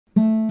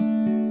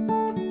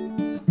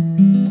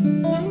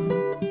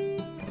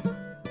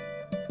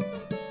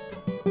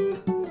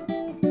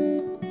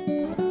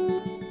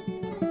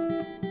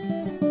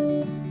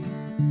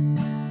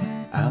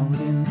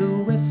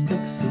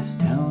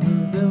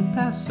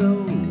Paso,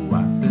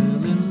 I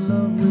fell in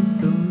love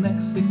with a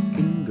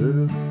Mexican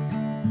girl.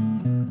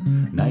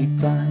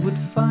 Nighttime would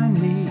find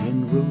me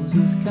in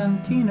Rosa's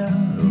cantina.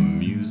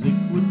 Music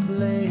would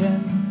play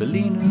and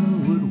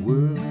Felina would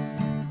whirl.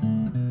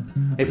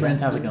 Hey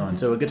friends, how's it going?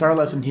 So a guitar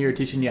lesson here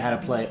teaching you how to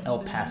play El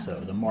Paso,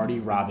 the Marty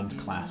Robbins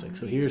classic.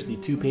 So here's the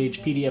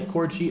 2-page PDF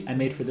chord sheet I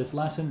made for this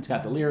lesson. It's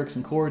got the lyrics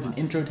and chords and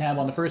intro tab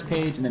on the first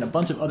page, and then a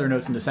bunch of other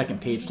notes in the second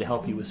page to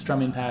help you with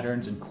strumming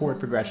patterns and chord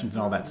progressions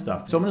and all that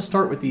stuff. So I'm going to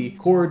start with the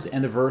chords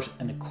and the verse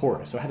and the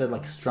chorus. So I had to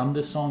like strum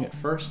this song at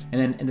first,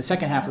 and then in the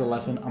second half of the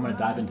lesson, I'm going to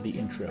dive into the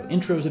intro.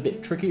 Intro is a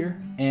bit trickier,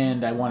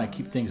 and I want to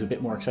keep things a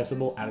bit more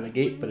accessible out of the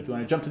gate, but if you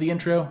want to jump to the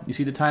intro, you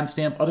see the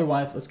timestamp.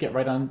 Otherwise, let's get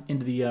right on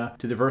into the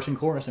to the verse and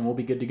chorus, and we'll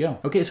be good to go.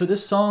 Okay, so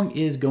this song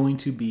is going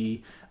to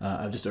be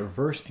just a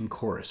verse and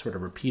chorus, sort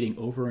of repeating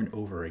over and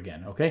over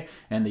again, okay?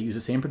 And they use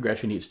the same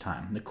progression each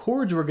time. The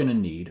chords we're going to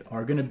need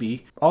are going to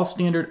be all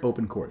standard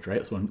open chords,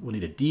 right? So we'll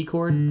need a D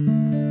chord,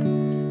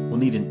 we'll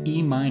need an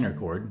E minor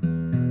chord,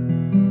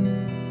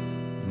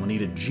 and we'll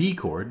need a G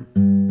chord.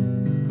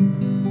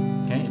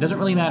 Okay, it doesn't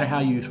really matter how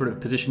you sort of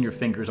position your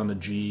fingers on the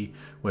G,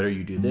 whether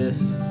you do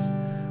this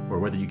or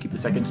whether you keep the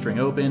second string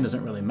open,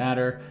 doesn't really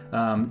matter.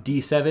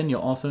 D7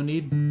 you'll also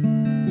need.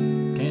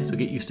 Okay, so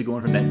get used to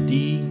going from that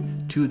D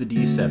to the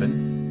D7,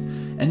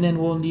 and then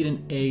we'll need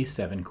an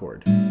A7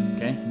 chord.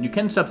 Okay, and you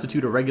can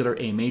substitute a regular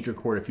A major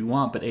chord if you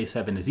want, but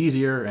A7 is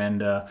easier,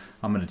 and I'm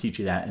going to teach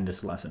you that in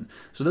this lesson.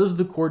 So those are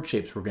the chord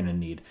shapes we're going to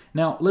need.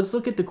 Now let's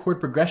look at the chord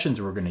progressions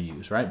we're going to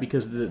use, right?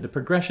 Because the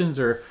progressions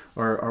are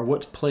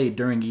what's played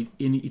during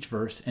in each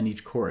verse and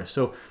each chorus.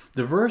 So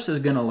the verse is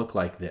going to look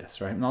like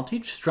this, right? And I'll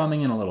teach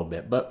strumming in a little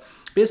bit, but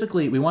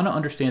basically we want to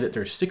understand that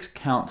there's 6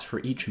 counts for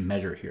each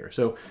measure here.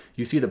 So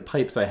you see the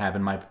pipes I have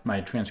in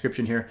my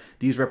transcription here.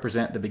 These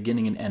represent the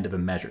beginning and end of a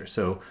measure.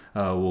 So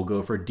we'll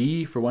go for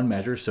D for one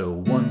measure. So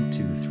 1,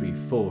 2, 3,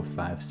 4,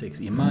 5,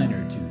 6, E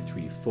minor, 2,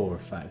 3, 4,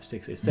 5,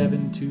 6,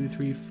 A7, 2,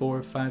 3,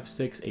 4, 5,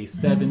 6,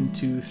 A7,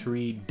 2,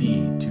 3, D,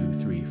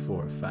 2, 3,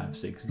 4, 5,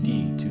 6,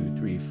 D, 2,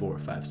 3, 4,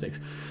 5, 6.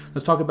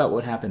 Let's talk about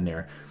what happened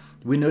there.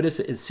 We notice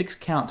it's 6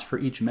 counts for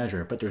each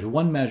measure, but there's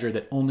one measure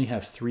that only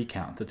has 3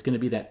 counts. It's going to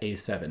be that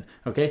A7,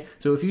 okay?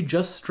 So if you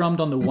just strummed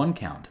on the 1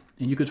 count,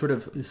 and you could sort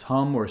of just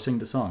hum or sing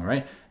the song,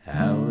 right?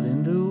 Out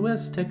in the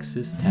West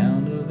Texas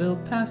town of El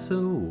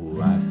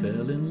Paso, I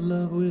fell in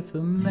love with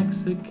a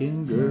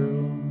Mexican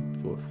girl.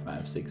 4,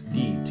 5, 6,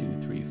 D,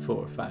 2, 3,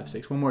 4, 5,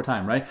 6. One more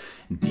time, right?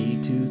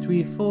 D, 2,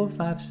 3, 4,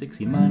 5,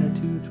 6, E minor,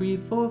 2, 3,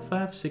 4,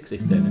 5, 6,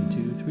 A7,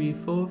 2, 3,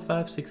 4,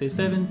 5, 6,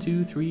 A7,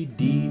 2, 3,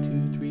 D,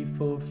 2, 3,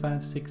 4,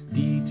 5, 6,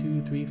 D,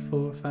 2, 3,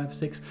 4, 5,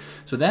 6.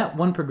 So that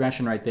one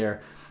progression right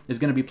there is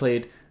going to be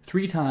played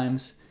 3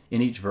 times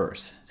in each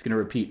verse. It's going to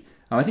repeat.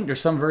 I think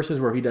there's some verses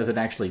where he does it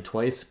actually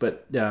twice,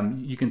 but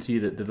you can see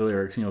that the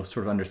lyrics, sort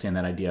of understand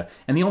that idea.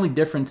 And the only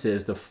difference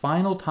is the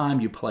final time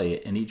you play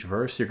it in each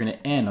verse, you're going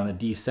to end on a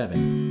D7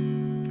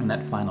 in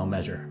that final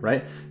measure,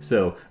 right?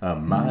 So,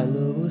 my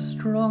love was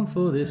strong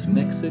for this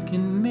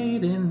Mexican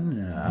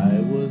maiden. I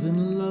was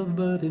in love,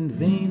 but in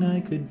vain I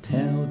could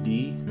tell.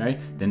 D, right?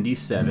 Then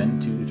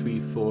D7, 2, 3,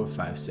 4,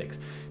 5, 6.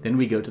 Then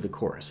we go to the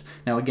chorus.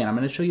 Now again, I'm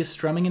going to show you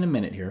strumming in a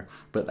minute here,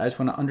 but I just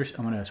want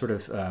to sort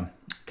of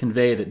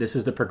convey that this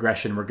is the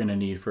progression we're going to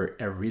need for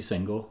every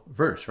single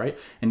verse, right?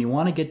 And you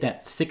want to get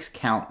that 6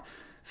 count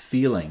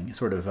feeling,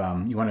 sort of,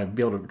 you want to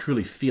be able to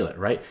truly feel it,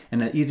 right?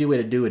 And the easy way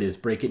to do it is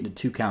break it into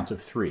 2 counts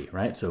of 3,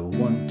 right? So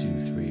 1,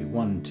 2, 3,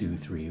 1, 2,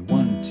 3,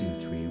 1,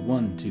 2, 3,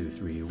 1, 2,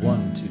 3,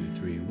 1, 2,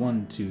 3,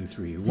 1, 2,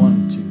 3,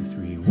 1, 2,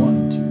 3,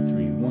 1, 2,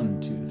 3,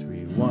 1, 2,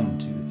 3, 1,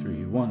 2,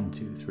 3, 1,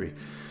 2, 3.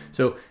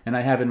 So, and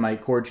I have in my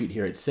chord sheet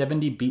here, it's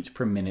 70 beats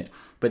per minute,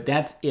 but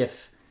that's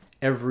if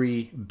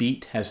every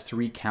beat has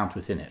 3 counts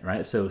within it,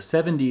 right? So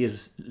 70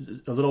 is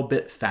a little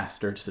bit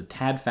faster, just a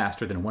tad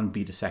faster than 1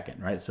 beat a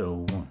second, right?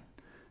 So 1,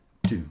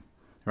 2,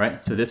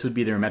 right? So this would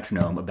be their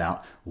metronome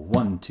about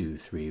 1, 2,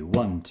 3,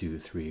 1, 2,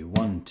 3,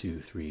 1, 2,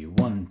 3,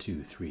 1,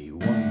 2, 3, 1,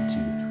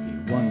 2,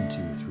 3, 1,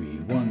 2, 3,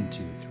 1,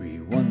 2, 3,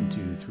 1,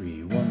 2,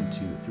 3, 1,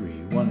 2,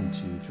 3, 1,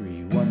 2,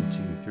 3, 1,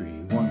 2,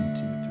 3, 1,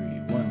 2,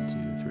 3,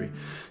 1, 2, 3.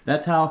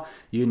 That's how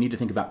you need to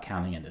think about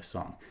counting in this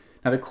song.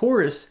 Now the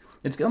chorus,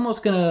 it's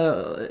almost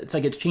it's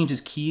like it changes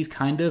keys,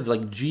 kind of,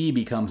 like G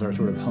becomes our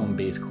sort of home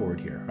base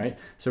chord here, right?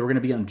 So we're gonna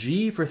be on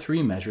G for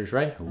 3 measures,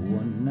 right?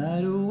 One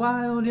night a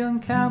wild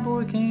young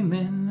cowboy came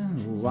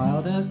in,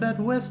 wild as that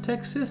West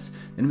Texas.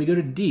 Then we go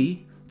to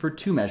D for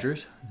 2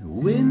 measures.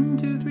 1,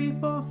 2, 3,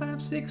 4,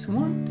 5, 6,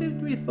 1, 2,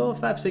 3, 4,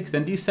 5, 6.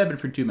 Then D7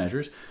 for 2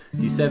 measures.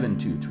 D7,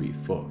 2, 3,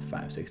 4,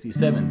 5, 6.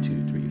 D7,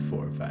 2, 3,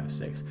 4, 5,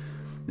 6.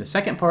 The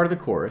second part of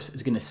the chorus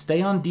is going to stay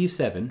on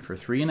D7 for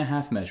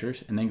 3.5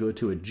 measures, and then go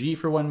to a G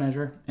for 1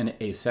 measure and an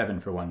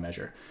A7 for 1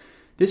 measure.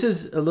 This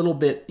is a little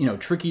bit,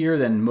 trickier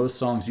than most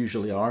songs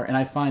usually are, and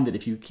I find that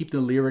if you keep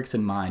the lyrics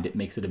in mind, it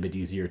makes it a bit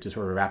easier to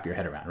sort of wrap your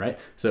head around, right?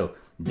 So,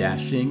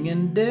 dashing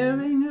and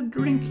daring, a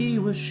drink he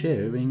was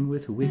sharing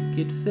with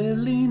wicked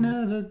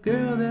Felina, the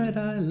girl that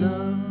I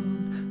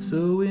love.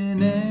 So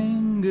in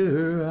anger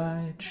finger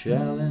I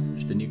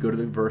challenged. And you go to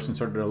the verse and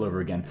start it all over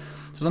again.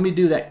 So let me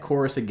do that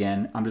chorus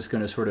again. I'm just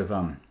going to sort of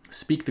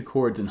speak the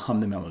chords and hum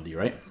the melody,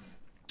 right?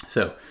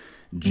 So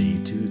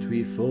G 2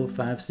 3 4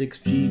 5 6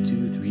 G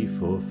 2 3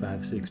 4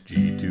 5 6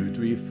 G 2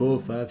 3 4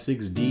 5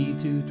 6 D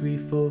 2 3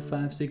 4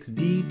 5 6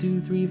 D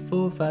 2 3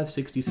 4 5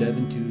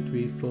 67 2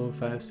 3 4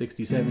 5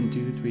 67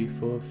 2 3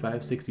 4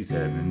 5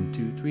 67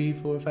 2 3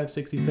 4 5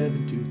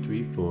 67 2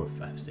 3 4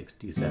 5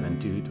 67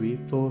 2 3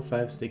 4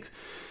 5 6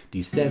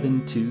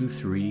 D7 2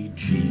 3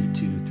 G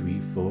 2 3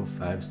 4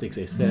 5 6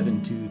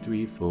 A7 2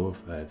 3 4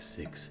 5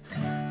 6.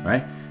 All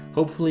right.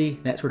 Hopefully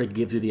that sort of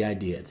gives you the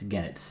idea.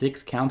 It's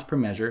 6 counts per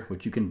measure,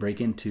 which you can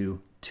break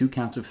into 2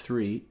 counts of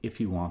 3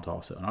 if you want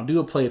also. And I'll do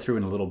a playthrough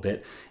in a little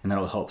bit, and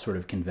that'll help sort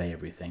of convey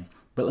everything.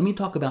 But let me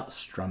talk about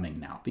strumming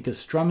now, because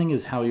strumming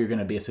is how you're going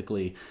to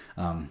basically,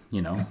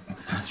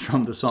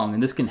 strum the song,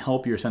 and this can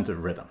help your sense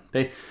of rhythm.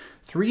 Okay,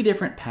 3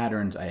 different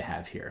patterns I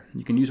have here.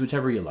 You can use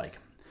whichever you like.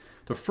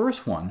 The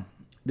first one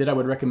that I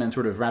would recommend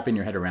sort of wrapping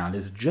your head around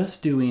is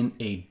just doing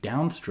a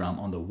down strum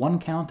on the 1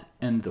 count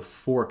and the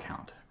 4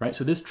 count, right?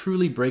 So this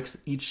truly breaks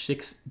each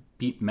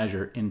 6-beat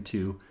measure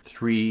into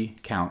 3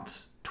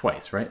 counts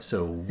twice, right?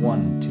 So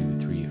 1 2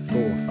 3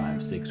 4 5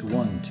 6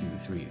 1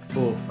 2 3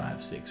 4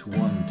 5 6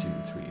 1 2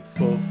 3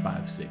 4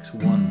 5 6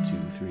 1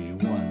 2 3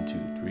 1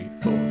 2 3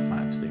 4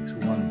 5 6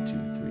 1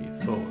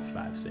 2 3 4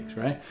 5 6,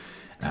 right?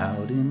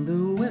 Out in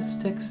the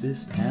West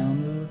Texas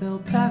town of El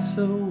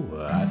Paso,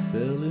 I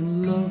fell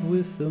in love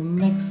with a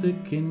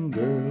Mexican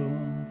girl.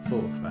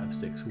 4 5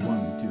 6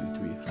 1 2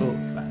 3 4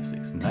 5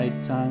 6.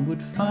 Nighttime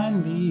would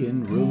find me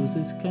in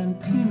Rose's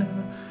cantina.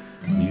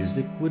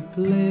 Music would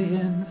play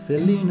and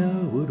Felina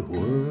would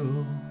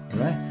whirl,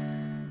 right?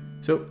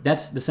 So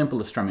that's the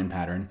simplest strumming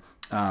pattern.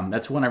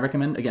 That's one I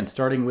recommend, again,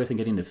 starting with and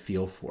getting the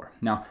feel for.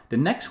 Now, the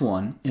next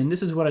one, and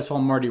this is what I saw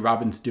Marty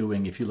Robbins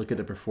doing if you look at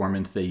the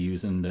performance they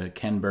use in the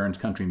Ken Burns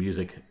Country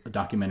Music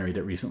documentary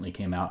that recently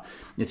came out,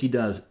 is he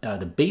does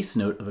the bass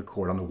note of the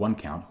chord on the 1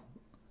 count,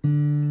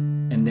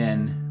 and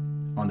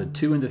then on the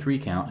 2 and the 3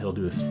 count, he'll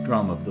do a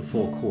strum of the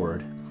full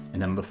chord, and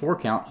then on the 4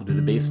 count, he'll do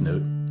the bass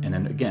note, and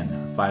then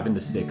again, 5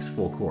 and 6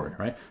 full chord,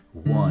 right?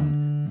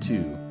 1,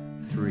 2,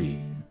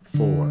 3,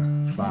 4,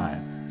 5,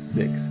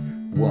 6,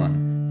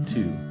 1,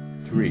 2,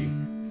 3,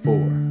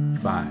 4,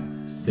 5,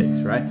 6,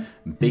 right?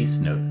 Bass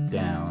note,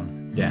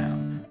 down,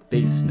 down,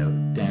 bass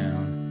note,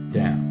 down,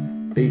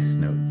 down, bass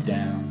note,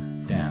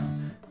 down,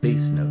 down,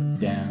 bass note,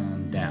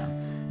 down, down.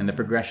 And the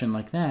progression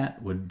like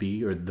that would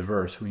be, or the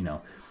verse, we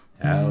know,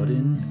 out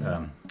in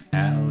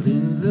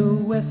the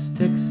West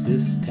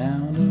Texas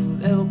town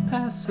of El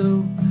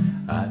Paso,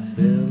 I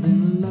fell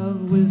in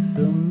love with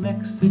a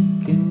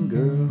Mexican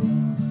girl.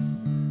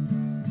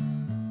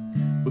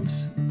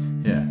 Whoops,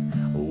 yeah.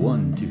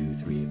 1 2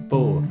 3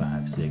 4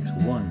 5 6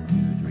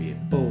 1 2 3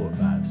 4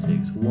 5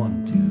 6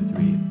 1 2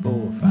 3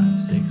 4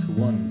 5 6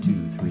 1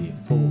 2 3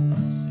 4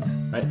 5 6.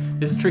 Right?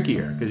 This is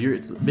trickier because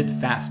it's a bit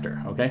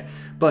faster, okay?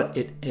 But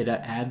it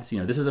adds,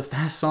 this is a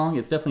fast song.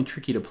 It's definitely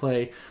tricky to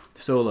play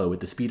solo with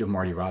the speed of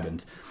Marty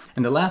Robbins.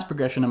 And the last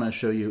progression I'm going to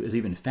show you is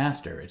even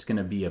faster. It's going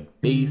to be a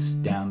bass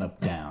down up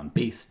down,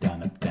 bass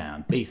down up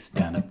down, bass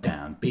down up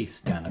down,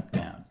 bass down up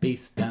down,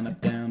 bass down up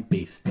down,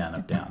 bass down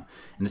up down.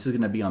 And this is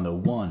going to be on the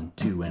 1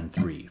 2 and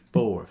 3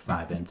 4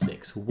 5 and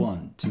 6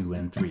 1 2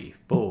 and 3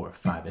 4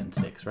 5 and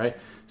 6, right?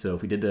 So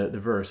if we did the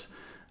verse,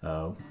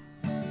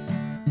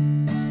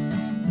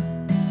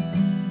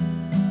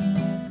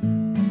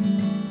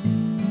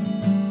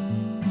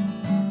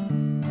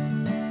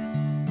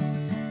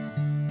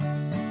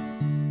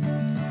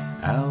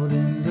 out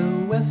in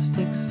the West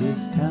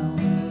Texas town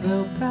of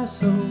El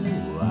Paso,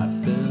 I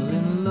fell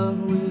in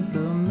love with a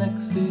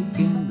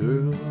Mexican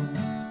girl.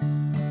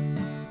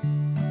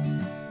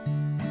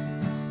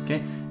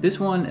 Okay, this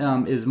one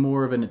is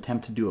more of an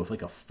attempt to do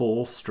like a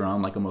full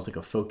strum, like almost like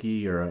a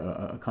folky or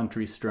a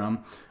country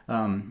strum.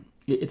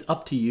 It's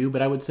up to you,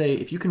 but I would say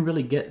if you can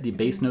really get the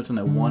bass notes on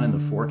the 1 and the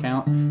 4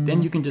 count,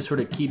 then you can just sort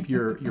of keep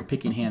your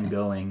picking hand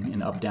going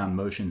in up-down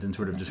motions and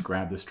sort of just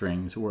grab the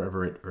strings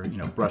wherever it, or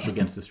brush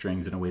against the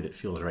strings in a way that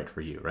feels right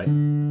for you, right?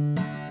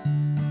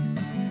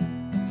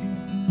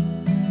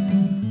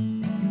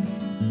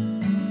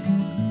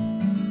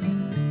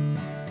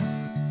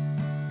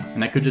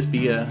 And that could just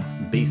be a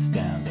bass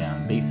down,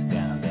 down, bass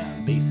down,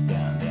 down, bass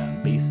down,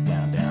 down, bass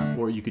down, down,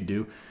 or you could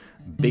do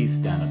bass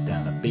down up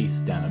down a bass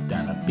down up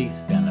down a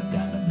bass down up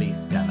down a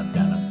bass down up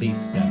down a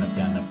bass down up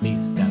down a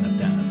bass down up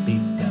down a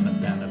bass down up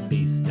down a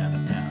bass down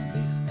up down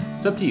bass.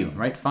 It's up to you,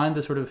 right? Find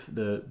the sort of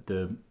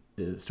the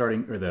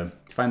starting, or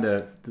find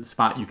the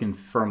spot you can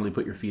firmly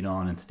put your feet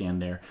on and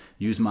stand there.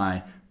 Use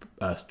my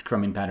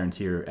strumming patterns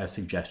here as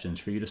suggestions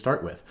for you to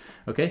start with.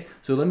 Okay,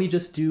 so let me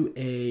just do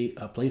a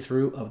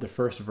playthrough of the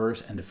first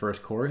verse and the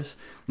first chorus,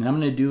 and I'm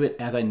going to do it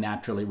as I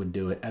naturally would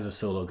do it as a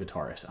solo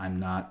guitarist. I'm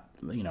not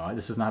you know,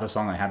 this is not a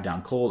song I have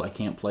down cold. I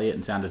can't play it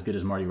and sound as good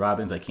as Marty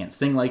Robbins. I can't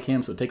sing like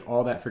him, so take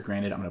all that for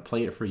granted. I'm going to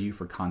play it for you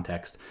for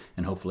context,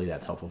 and hopefully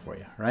that's helpful for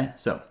you, right?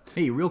 So,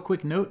 hey, real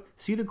quick note,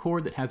 see the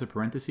chord that has a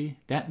parenthesis?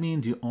 That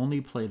means you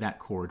only play that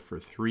chord for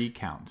 3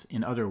 counts.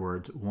 In other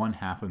words,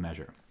 1/2 a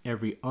measure.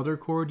 Every other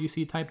chord you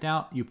see typed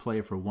out, you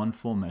play for 1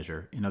 full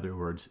measure. In other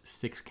words,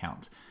 6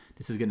 counts.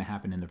 This is going to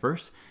happen in the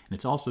verse, and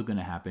it's also going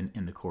to happen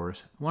in the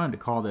chorus. I wanted to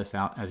call this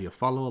out as you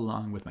follow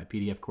along with my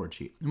PDF chord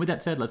sheet. And with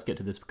that said, let's get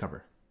to this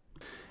cover.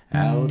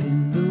 Out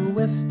in the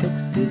West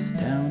Texas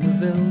town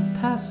of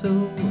El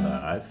Paso,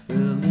 I fell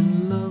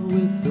in love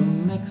with a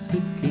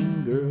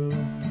Mexican girl.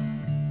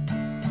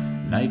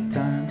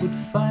 Nighttime would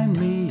find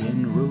me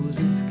in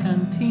Rose's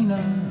cantina.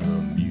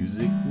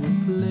 Music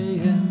would play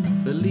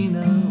and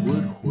Felina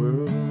would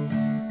whirl.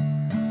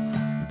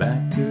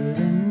 Backer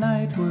than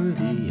night were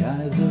the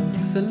eyes of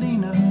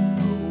Felina,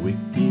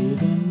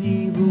 wicked and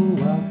evil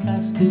while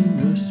casting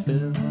her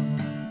spell.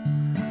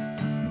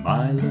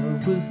 My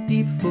love was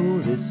deep for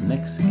this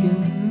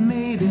Mexican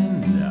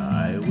maiden.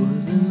 I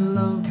was in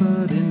love,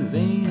 but in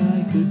vain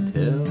I could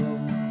tell.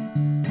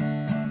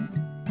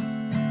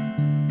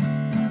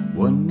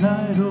 One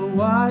night a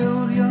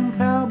wild young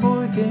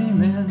cowboy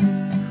came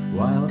in,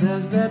 wild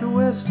as that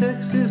West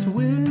Texas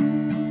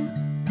wind.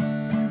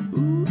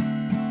 Ooh,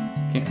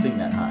 can't sing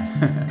that high,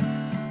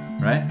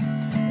 right?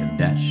 And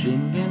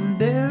dashing and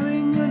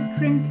daring, a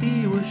drink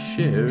he was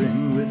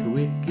sharing with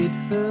wicked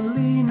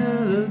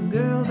Felina, the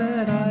girl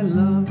that I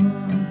love.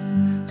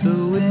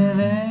 So in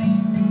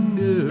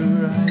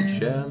anger I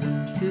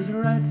challenged his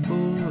right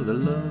for the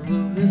love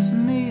of this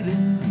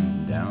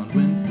maiden. Down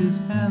went his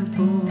hand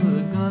for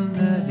the gun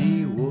that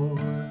he wore.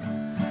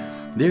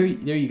 There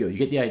you go. You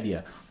get the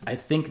idea. I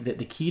think that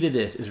the key to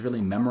this is really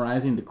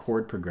memorizing the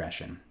chord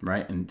progression,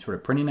 right? And sort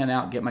of printing that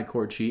out, get my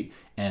chord sheet,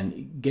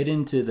 and get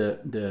into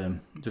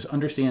just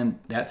understand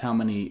that's how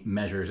many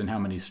measures and how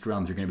many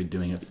strums you're going to be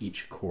doing of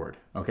each chord,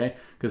 okay?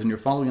 Because when you're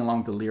following along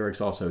with the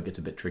lyrics also, it gets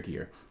a bit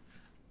trickier.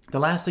 The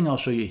last thing I'll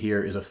show you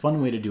here is a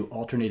fun way to do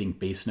alternating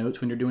bass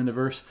notes when you're doing the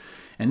verse.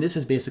 And this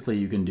is basically,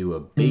 you can do a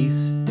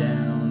bass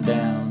down,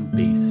 down,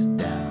 bass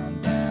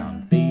down,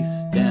 down,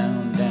 bass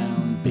down,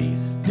 down,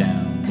 bass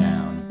down,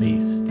 down,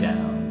 bass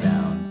down,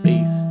 down,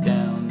 bass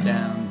down,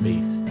 down,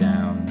 bass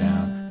down,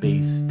 down,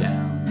 bass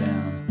down,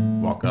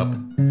 down. Walk up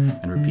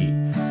and repeat.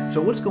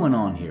 So what's going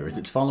on here is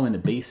it's following the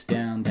bass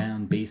down,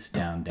 down, bass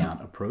down, down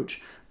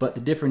approach. But the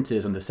difference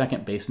is on the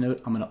second bass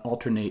note, I'm going to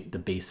alternate the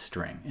bass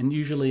string. And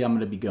usually I'm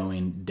going to be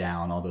going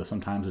down, although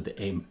sometimes with the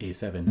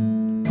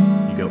A7,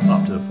 you go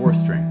up to the 4th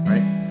string,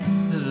 right?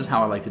 This is just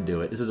how I like to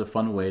do it. This is a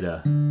fun way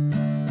to...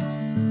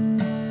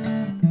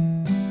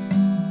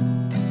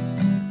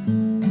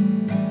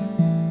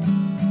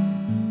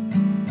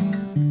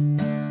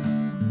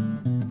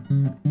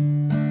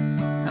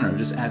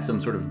 just add some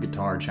sort of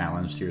guitar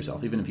challenge to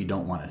yourself, even if you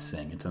don't want to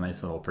sing. It's a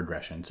nice little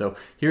progression. So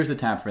here's the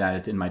tab for that.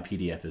 It's in my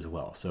PDF as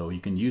well. So you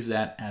can use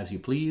that as you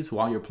please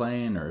while you're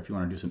playing, or if you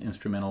want to do some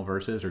instrumental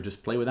verses, or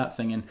just play without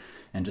singing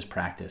and just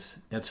practice.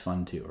 That's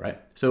fun too,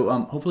 right? So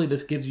hopefully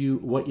this gives you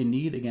what you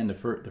need. Again, the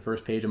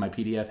first page of my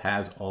PDF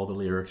has all the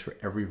lyrics for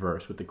every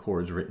verse with the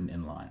chords written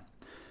in line.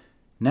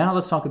 Now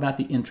let's talk about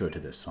the intro to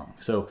this song.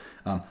 So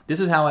this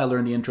is how I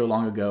learned the intro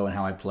long ago and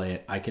how I play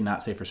it. I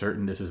cannot say for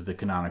certain this is the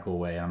canonical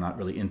way. I'm not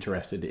really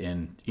interested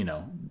in, you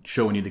know,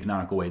 showing you the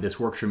canonical way. This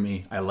works for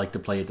me. I like to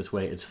play it this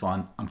way. It's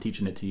fun. I'm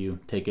teaching it to you.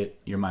 Take it.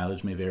 Your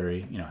mileage may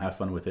vary. You know, have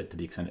fun with it to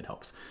the extent it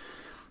helps.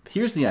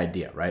 Here's the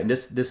idea, right? And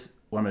this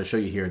what I'm going to show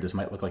you here, this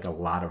might look like a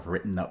lot of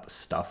written up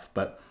stuff,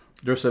 but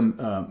there's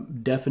some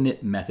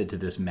definite method to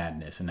this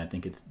madness, and I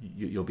think it's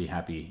you'll be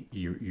happy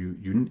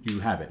you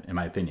have it, in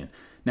my opinion.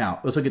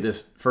 Now, let's look at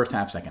this first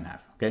half, second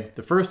half, okay?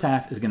 The first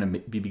half is going to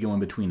be going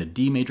between a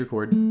D major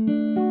chord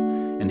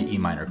and the E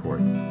minor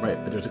chord,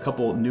 right? But there's a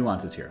couple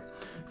nuances here.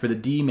 For the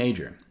D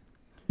major,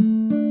 we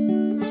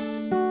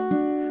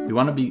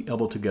want to be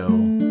able to go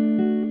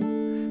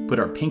put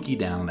our pinky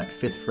down on that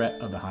 5th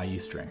fret of the high E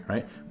string,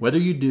 right? Whether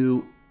you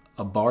do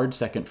a barred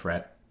 2nd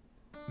fret,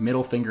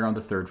 middle finger on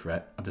the 3rd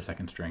fret of the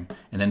 2nd string,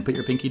 and then put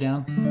your pinky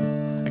down.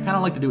 I kind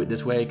of like to do it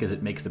this way because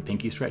it makes the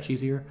pinky stretch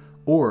easier.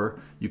 Or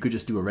you could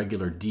just do a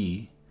regular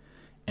D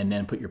and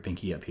then put your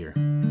pinky up here.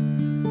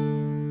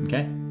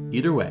 Okay?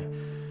 Either way.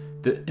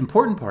 The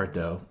important part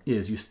though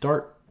is you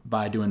start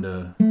by doing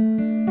the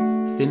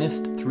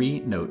thinnest 3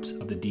 notes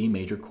of the D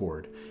major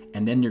chord,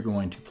 and then you're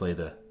going to play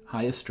the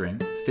highest string,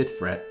 5th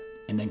fret,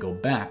 and then go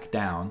back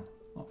down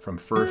from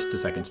 1st to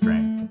 2nd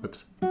string.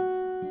 Whoops.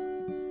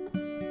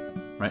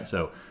 Right,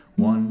 so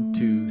 1,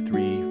 2,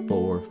 3,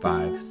 4,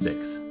 5,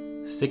 6.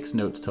 6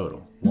 notes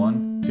total.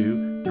 1,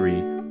 2,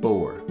 3,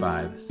 4,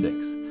 5, 6.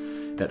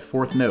 That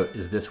 4th note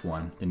is this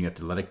one. Then you have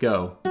to let it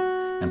go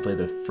and play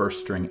the 1st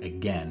string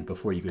again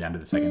before you go down to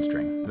the 2nd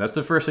string. That's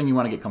the first thing you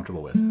want to get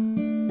comfortable with.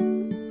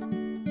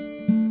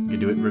 You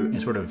do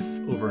it sort of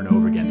over and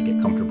over again to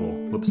get comfortable.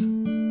 Whoops.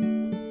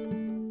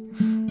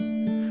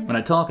 When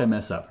I talk, I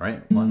mess up,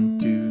 right? 1,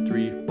 2,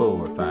 3,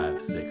 4,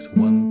 5, 6.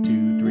 1,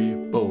 2,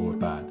 3, 4,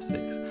 5,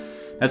 6.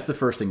 That's the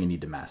first thing you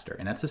need to master,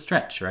 and that's a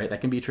stretch, right?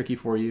 That can be tricky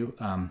for you.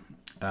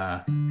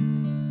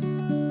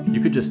 You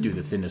could just do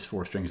the thinnest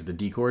 4 strings of the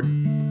D chord,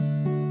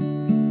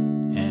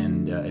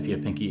 and if you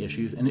have pinky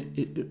issues, and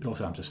it will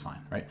sound just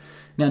fine, right?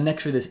 Now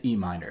next for this E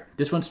minor.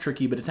 This one's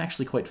tricky, but it's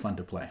actually quite fun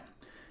to play.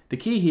 The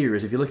key here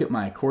is if you look at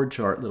my chord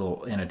chart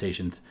little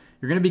annotations,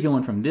 you're going to be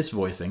going from this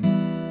voicing,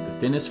 the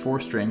thinnest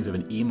 4 strings of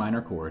an E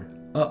minor chord,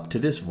 up to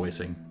this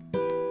voicing,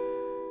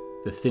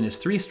 the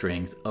thinnest 3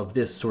 strings of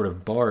this sort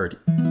of barred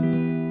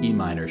E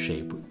minor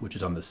shape, which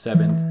is on the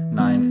 7th,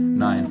 9th,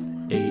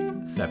 9th,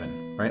 8,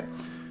 7, right?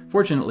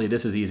 Fortunately,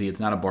 this is easy. It's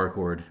not a bar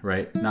chord,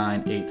 right?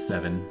 9, 8,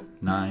 7,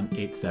 9,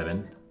 8,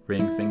 7,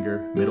 ring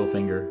finger, middle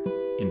finger,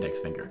 index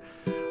finger.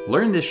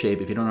 Learn this shape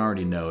if you don't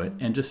already know it,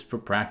 and just for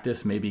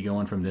practice, maybe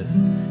going from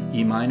this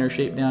E minor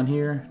shape down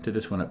here to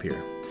this one up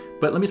here.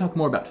 But let me talk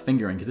more about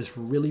fingering, because this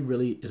really,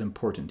 really is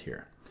important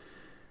here.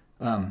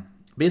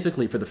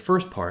 Basically, for the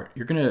first part,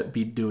 you're going to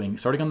be doing,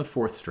 starting on the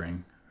 4th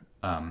string.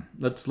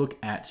 Let's look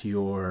at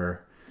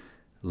your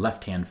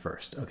left hand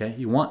first, okay?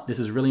 This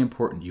is really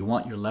important, you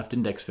want your left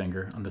index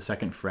finger on the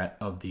 2nd fret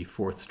of the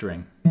 4th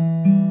string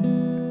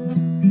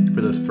for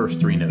those first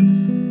 3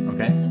 notes,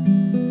 okay?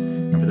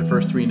 And for the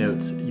first 3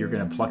 notes, you're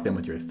gonna pluck them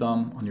with your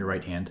thumb on your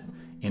right hand,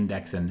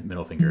 index and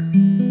middle finger.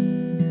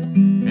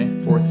 Okay,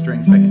 4th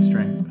string, 2nd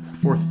string,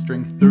 4th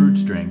string, 3rd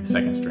string,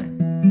 2nd string,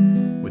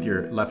 with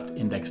your left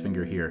index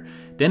finger here.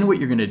 Then what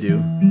you're gonna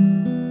do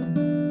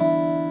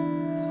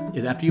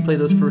is after you play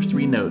those first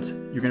 3 notes,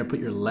 you're going to put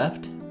your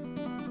left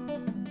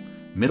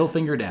middle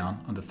finger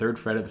down on the 3rd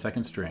fret of the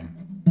 2nd string.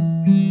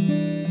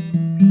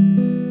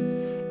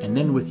 And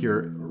then with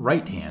your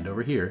right hand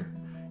over here,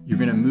 you're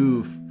going to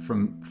move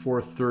from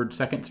 4th, 3rd,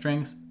 2nd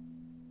strings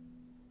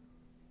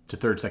to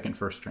 3rd, 2nd,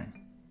 1st string.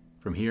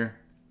 From here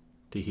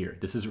to here.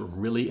 This is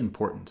really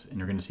important, and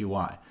you're going to see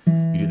why.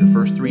 You do the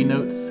first 3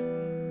 notes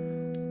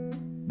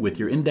with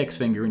your index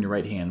finger in your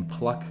right hand,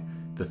 pluck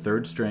the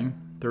 3rd string,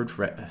 3rd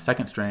fret,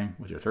 2nd string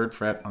with your 3rd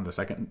fret on the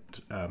 2nd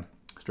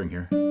string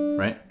here,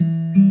 right?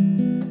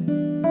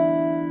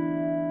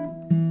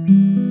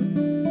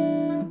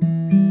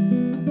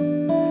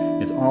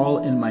 It's all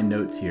in my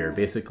notes here.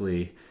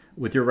 Basically,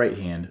 with your right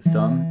hand,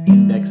 thumb,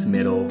 index,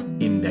 middle,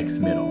 index,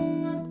 middle.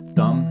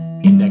 Thumb,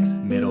 index,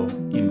 middle,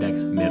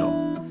 index, middle.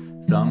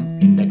 Thumb,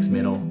 index,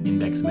 middle,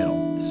 index,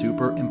 middle.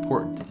 Super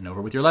important. And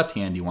over with your left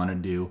hand, you want to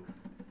do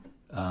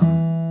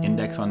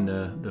index on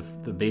the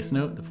bass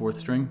note, the 4th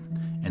string,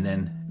 and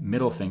then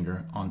middle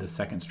finger on the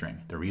 2nd string.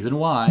 The reason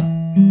why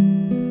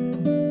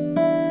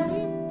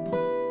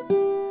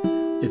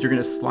is you're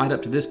going to slide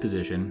up to this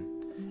position,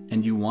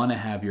 and you want to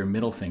have your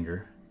middle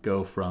finger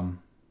go from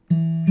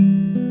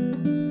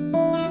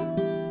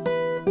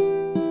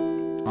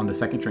on the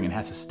 2nd string. It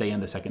has to stay on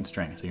the 2nd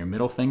string. So your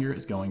middle finger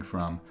is going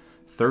from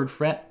 3rd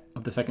fret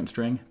of the 2nd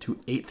string to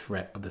 8th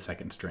fret of the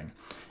 2nd string.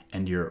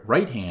 And your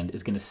right hand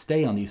is going to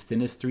stay on these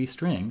thinnest 3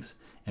 strings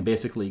and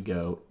basically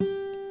go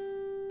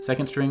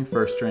 2nd string,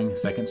 1st string,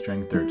 2nd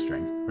string, 3rd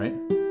string, right?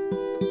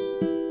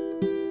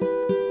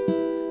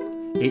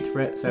 8th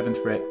fret, 7th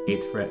fret,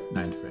 8th fret,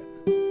 9th fret.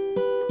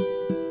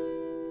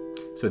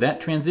 So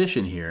that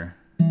transition here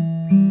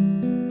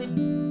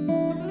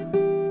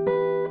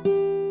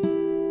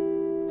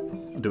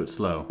I'll do it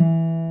slow.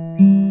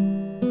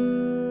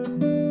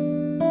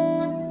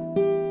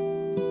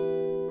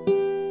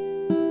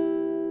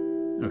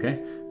 Okay,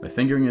 my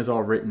fingering is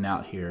all written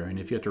out here, and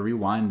if you have to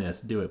rewind this,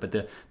 do it. But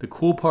the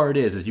cool part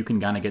is you can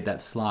kind of get that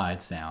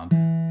slide sound.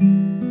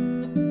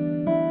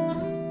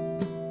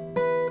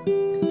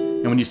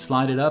 And when you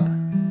slide it up,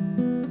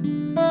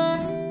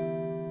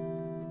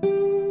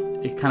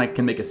 it kind of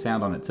can make a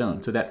sound on its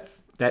own. So that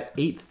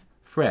 8th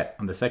fret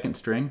on the 2nd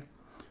string,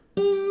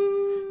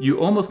 you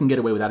almost can get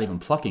away without even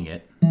plucking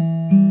it,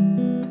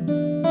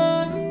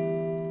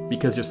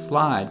 because your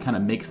slide kind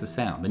of makes the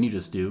sound. Then you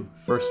just do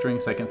 1st string,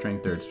 2nd string,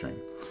 3rd string.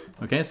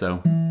 Okay,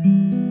 so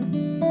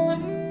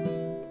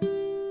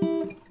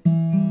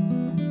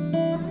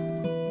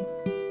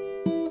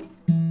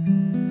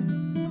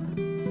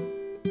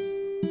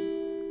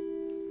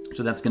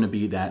that's going to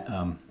be that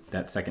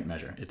that 2nd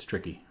measure. It's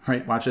tricky,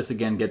 right? Watch this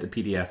again, get the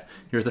PDF.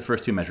 Here's the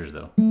first 2 measures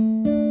though.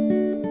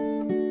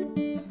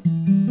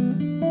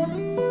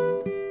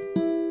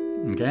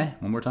 Okay,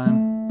 one more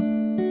time.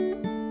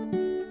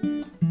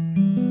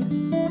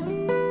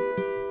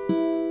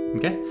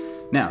 Okay,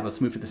 now let's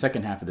move to the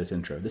second half of this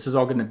intro. This is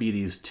all going to be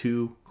these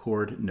 2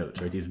 chord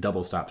notes, right? These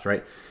double stops,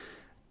 right?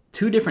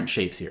 2 different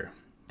shapes here.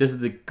 This is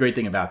the great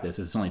thing about this,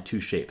 is it's only 2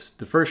 shapes.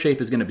 The first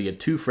shape is going to be a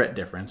 2 fret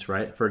difference,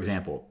 right? For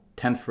example,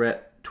 10th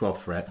fret, 12th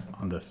fret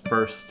on the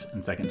 1st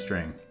and 2nd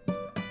string.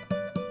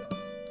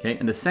 Okay,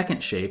 and the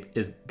second shape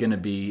is going to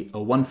be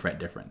a 1 fret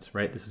difference,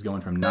 right? This is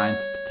going from 9th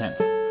to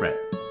 10th fret.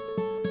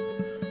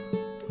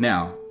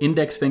 Now,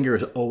 index finger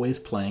is always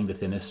playing the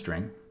thinnest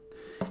string.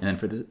 And then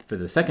for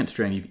the 2nd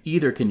string, you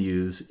either can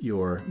use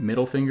your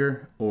middle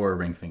finger or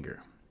ring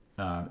finger.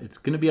 It's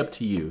going to be up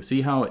to you.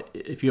 See how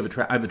if you have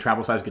I have a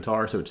travel size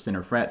guitar, so it's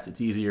thinner frets.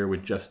 It's easier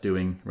with just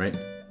doing, right?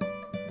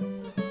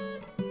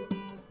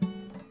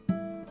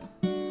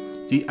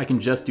 It's See, I can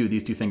just do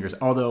these 2 fingers,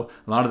 although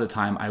a lot of the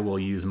time I will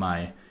use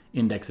my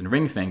index and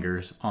ring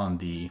fingers on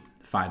the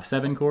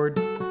 5-7 chord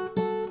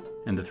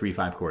and the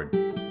 3-5 chord.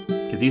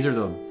 Because these are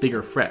the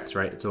bigger frets,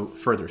 right? It's a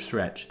further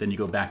stretch. Then you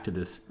go back to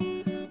this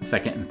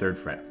 2nd and 3rd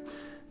fret.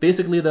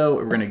 Basically though,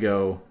 we're gonna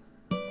go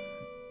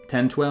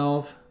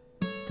 10-12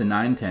 to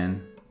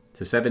 9-10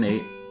 to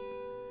 7-8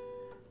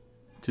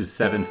 to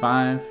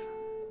 7-5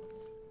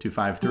 to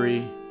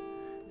 5-3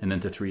 and then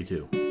to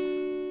 3-2.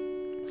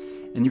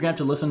 And you're gonna have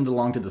to listen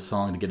along to the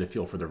song to get a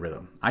feel for the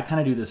rhythm. I kind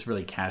of do this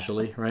really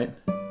casually, right?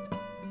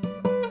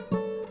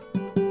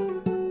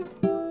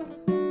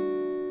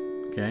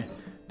 Okay.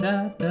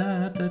 Da,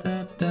 da, da,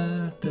 da,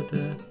 da, da,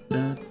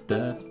 da,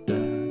 da, da.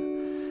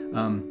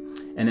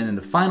 And then in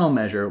the final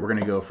measure, we're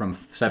gonna go from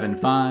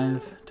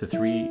 7-5 to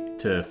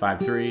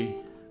 5-3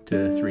 to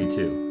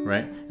 3-2,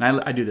 right?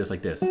 And I do this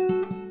like this.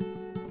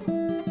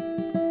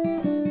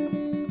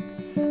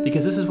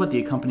 Because this is what the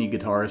accompanying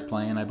guitar is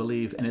playing, I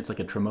believe, and it's like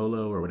a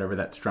tremolo or whatever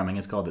that strumming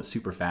is called that's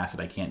super fast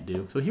that I can't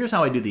do. So here's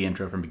how I do the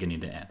intro from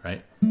beginning to end,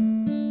 right?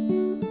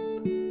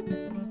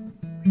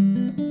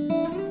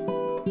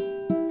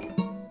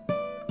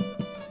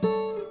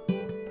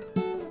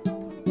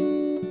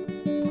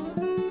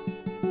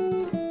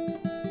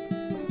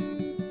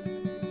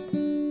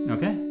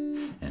 Okay,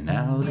 and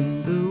out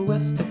in the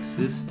West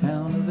Texas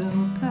town of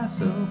El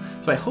Paso.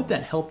 So I hope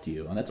that helped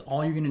you, and that's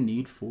all you're gonna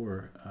need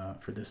for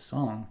this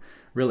song,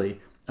 really.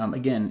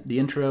 Again, the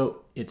intro,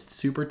 it's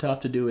super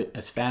tough to do it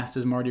as fast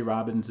as Marty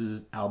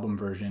Robbins' album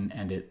version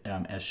and it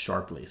as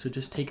sharply. So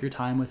just take your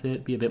time with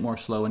it, be a bit more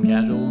slow and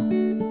casual.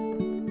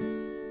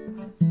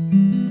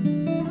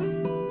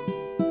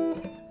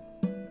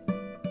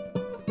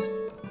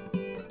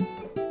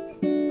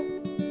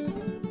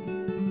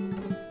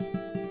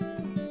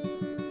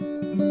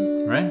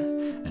 Right?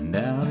 And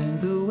out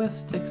in the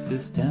West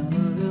Texas town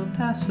of El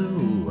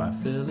Paso, I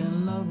fell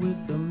in love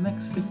with a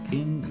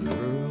Mexican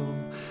girl.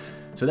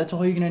 So that's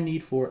all you're gonna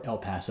need for El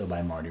Paso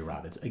by Marty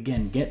Robbins.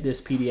 Again, get this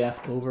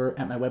PDF over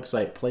at my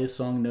website,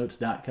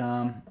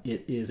 playsongnotes.com.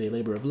 It is a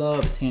labor of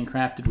love, it's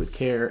handcrafted with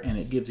care, and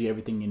it gives you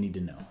everything you need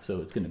to know.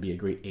 So it's gonna be a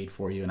great aid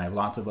for you, and I have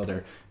lots of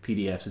other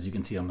PDFs, as you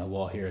can see on my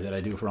wall here, that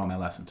I do for all my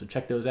lessons. So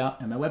check those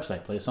out at my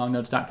website,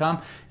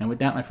 playsongnotes.com. And with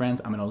that, my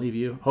friends, I'm gonna leave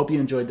you. Hope you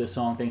enjoyed this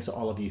song. Thanks to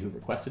all of you who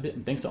requested it,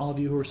 and thanks to all of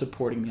you who are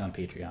supporting me on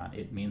Patreon.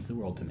 It means the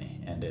world to me,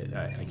 and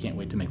I can't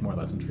wait to make more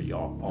lessons for you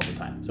all the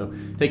time. So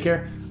take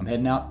care, I'm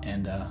heading out,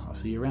 and I'll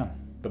see you around.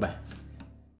 Bye-bye.